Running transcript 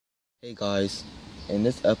Hey guys, in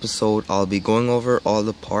this episode I'll be going over all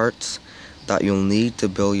the parts that you'll need to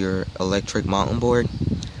build your electric mountain board.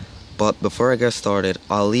 But before I get started,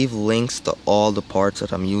 I'll leave links to all the parts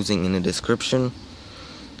that I'm using in the description.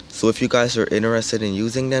 So if you guys are interested in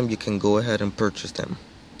using them, you can go ahead and purchase them.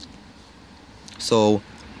 So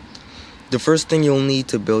the first thing you'll need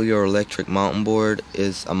to build your electric mountain board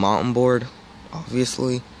is a mountain board,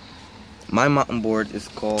 obviously. My mountain board is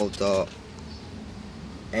called the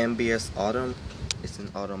MBS Autumn. It's an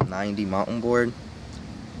Autumn 90 mountain board.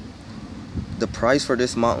 The price for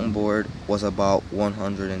this mountain board was about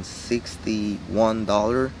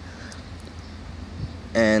 $161,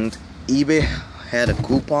 and eBay had a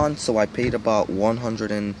coupon, so I paid about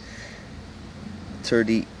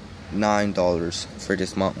 $139 for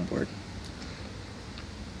this mountain board.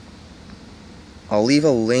 I'll leave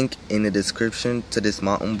a link in the description to this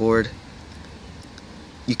mountain board.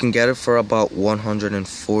 You can get it for about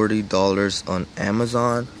 $140 on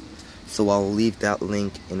Amazon, so I'll leave that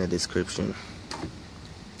link in the description.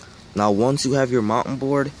 Now once you have your mountain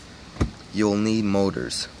board, you'll need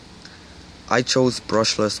motors. I chose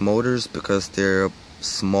brushless motors because they're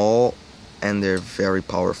small and they're very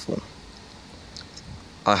powerful.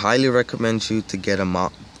 I highly recommend you to get a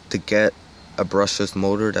brushless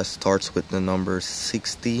motor that starts with the number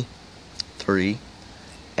 63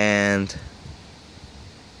 and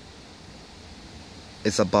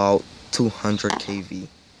it's about 200 kV,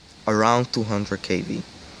 around 200 kV.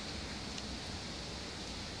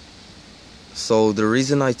 So the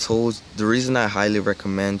reason I highly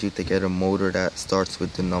recommend you to get a motor that starts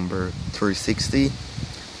with the number 360,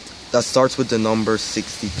 that starts with the number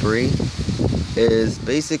 63, is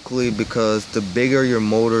basically because the bigger your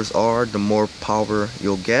motors are, the more power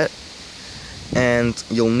you'll get, and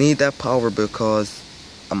you'll need that power because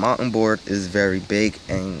a mountain board is very big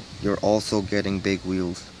and you're also getting big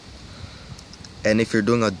wheels. And if you're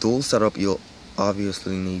doing a dual setup, you'll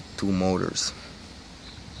obviously need two motors.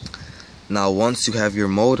 Now once you have your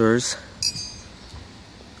motors,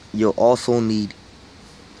 you'll also need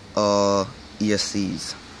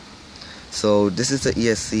ESCs. So this is the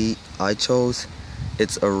ESC I chose.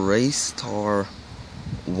 It's a Raystar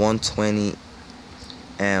 120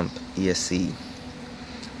 amp ESC.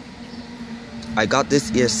 I got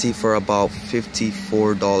this ESC for about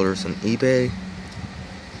 $54 on eBay.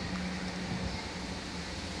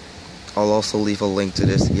 I'll also leave a link to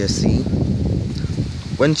this ESC.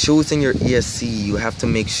 When choosing your ESC, you have to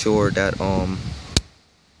make sure that the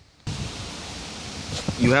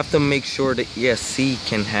ESC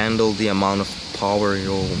can handle the amount of power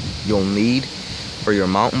you'll need for your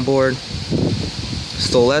mountain board.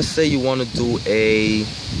 So let's say you want to do a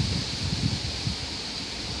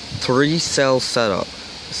 3-cell setup.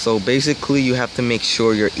 So basically you have to make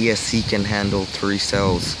sure your ESC can handle 3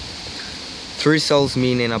 cells. 3 cells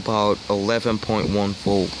meaning about 11.1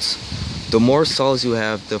 volts. The more cells you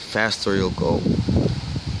have, the faster you'll go,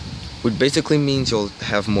 which basically means you'll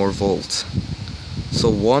have more volts.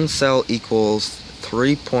 So 1 cell equals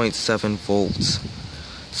 3.7 volts.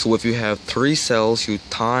 So if you have 3 cells, you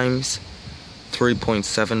times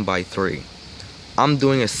 3.7 by 3. I'm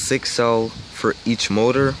doing a 6 cell for each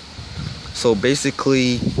motor. So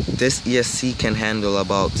basically this ESC can handle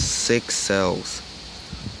about 6 cells,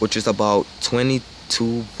 which is about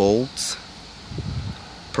 22 volts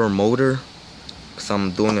per motor, because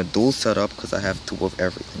I'm doing a dual setup because I have 2 of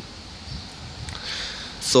everything.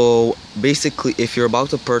 So basically if you're about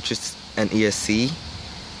to purchase an ESC,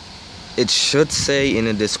 it should say in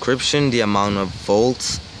the description the amount of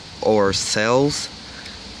volts or cells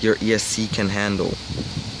your ESC can handle.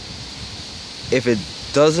 If it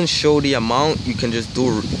doesn't show the amount, you can just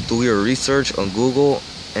do your research on Google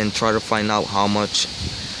and try to find out how much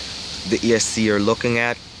the ESC you're looking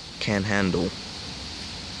at can handle.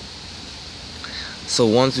 So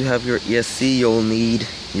once you have your ESC, you'll need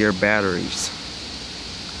your batteries.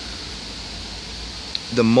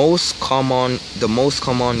 The most common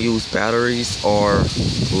used batteries are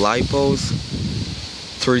LiPos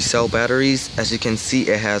 3-cell batteries. As you can see,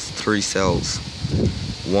 it has 3 cells.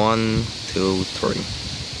 1, 2, 3.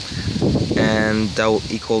 And that will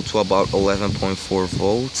equal to about 11.4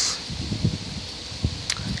 volts.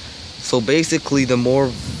 So basically the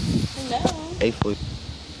more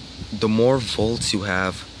volts you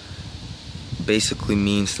have basically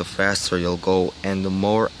means the faster you'll go, and the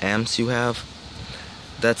more amps you have,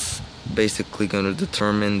 that's basically going to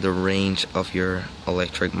determine the range of your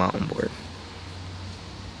electric mountain board.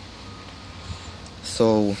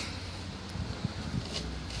 So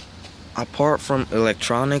apart from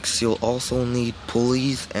electronics, you'll also need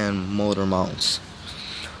pulleys and motor mounts.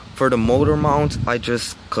 For the motor mount, I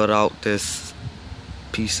just cut out this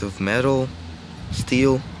piece of metal,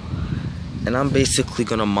 steel, and I'm basically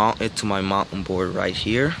gonna mount it to my mountain board right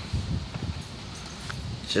here,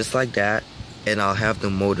 just like that, and I'll have the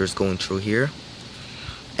motors going through here.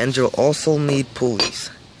 And you'll also need pulleys.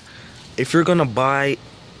 If you're gonna buy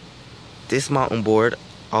this mountain board,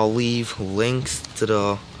 I'll leave links to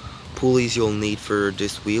the pulleys you'll need for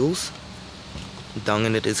these wheels down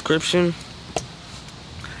in the description,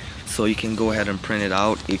 so you can go ahead and print it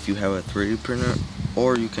out if you have a 3D printer,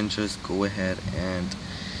 or you can just go ahead and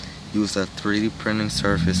use a 3D printing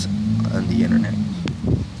service on the internet.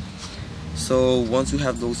 So once you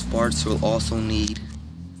have those parts, you'll also need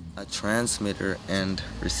a transmitter and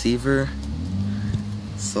receiver.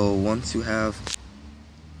 So once you have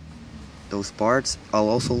those parts, I'll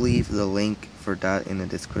also leave the link for that in the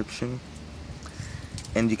description.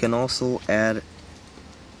 And you can also add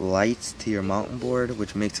lights to your mountain board,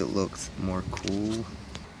 which makes it look more cool.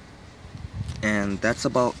 And that's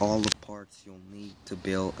about all the parts you'll need to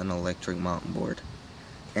build an electric mountain board.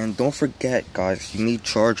 And don't forget, guys, you need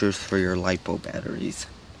chargers for your LiPo batteries.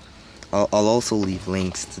 I'll also leave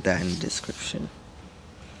links to that in the description.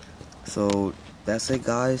 So that's it,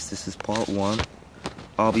 guys. This is part 1.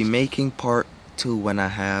 I'll be making part 2 when I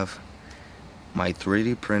have my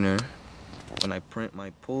 3D printer, when I print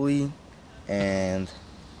my pulley, and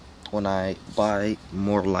when I buy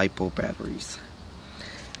more LiPo batteries.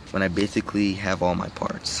 When I basically have all my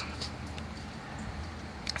parts.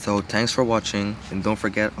 So thanks for watching, and don't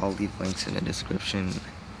forget, I'll leave links in the description.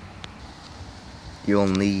 You'll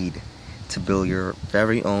need to build your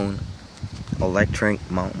very own electric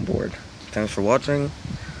mountain board. Thanks for watching.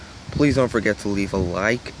 Please don't forget to leave a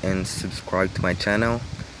like and subscribe to my channel,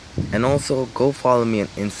 and also go follow me on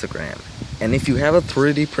Instagram. And if you have a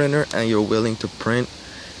 3D printer and you're willing to print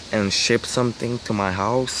and ship something to my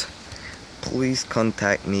house, please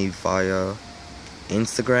contact me via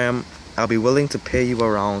Instagram. I'll be willing to pay you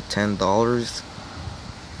around $10.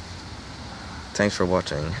 Thanks for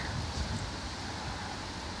watching,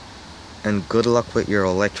 and good luck with your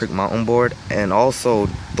electric mountain board. And also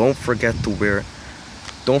don't forget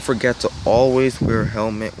to always wear a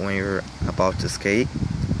helmet when you're about to skate.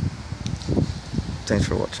 Thanks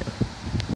for watching.